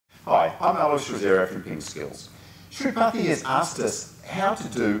Hi, I'm Alois and Jeff from Pingskills. Shripati has asked us how to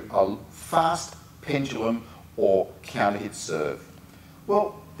do a fast pendulum or counterhit serve.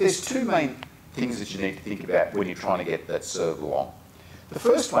 Well, there's two main things that you need to think about when you're trying to get that serve along. The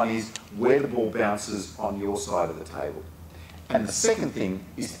first one is where the ball bounces on your side of the table. And the second thing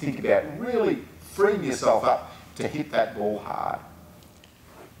is to think about really freeing yourself up to hit that ball hard.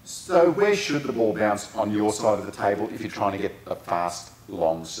 So where should the ball bounce on your side of the table if you're trying to get a fast,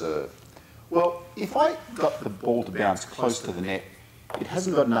 long serve? Well, if I got the ball to bounce close to the net, it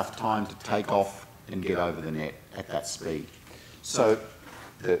hasn't got enough time to take off and get over the net at that speed. So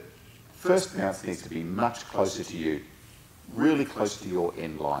the first bounce needs to be much closer to you, really close to your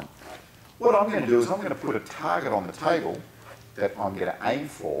end line. What I'm going to do is I'm going to put a target on the table that I'm going to aim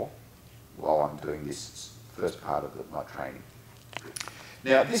for while I'm doing this first part of my training.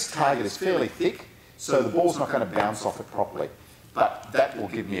 Now, this target is fairly thick, so the ball's not going to bounce off it properly, but that will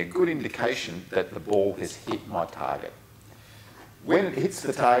give me a good indication that the ball has hit my target. When it hits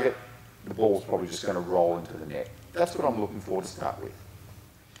the target, the ball's probably just going to roll into the net. That's what I'm looking for to start with.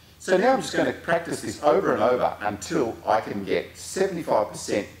 So now I'm just going to practice this over and over until I can get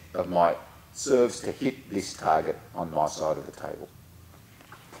 75% of my serves to hit this target on my side of the table.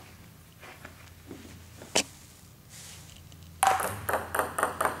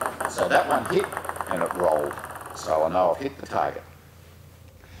 So that one hit and it rolled, so I know I've hit the target.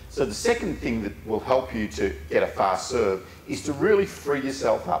 So the second thing that will help you to get a fast serve is to really free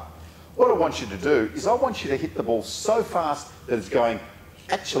yourself up. What I want you to do is I want you to hit the ball so fast that it's going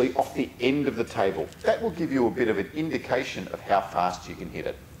actually off the end of the table. That will give you a bit of an indication of how fast you can hit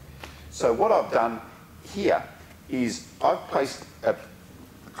it. So what I've done here is I've placed a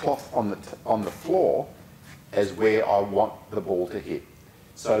cloth on the floor as where I want the ball to hit.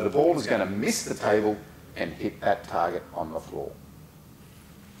 So the ball is going to miss the table and hit that target on the floor.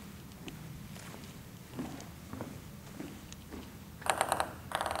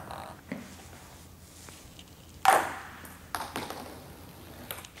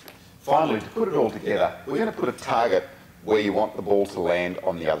 Finally, to put it all together, we're going to put a target where you want the ball to land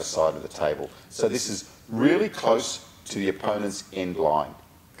on the other side of the table. So this is really close to the opponent's end line,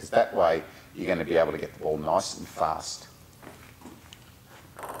 because that way you're going to be able to get the ball nice and fast.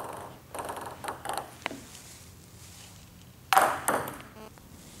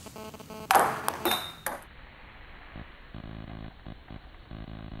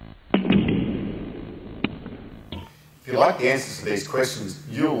 If you like the answers to these questions,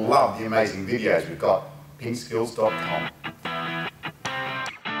 you'll love the amazing videos we've got. Pingskills.com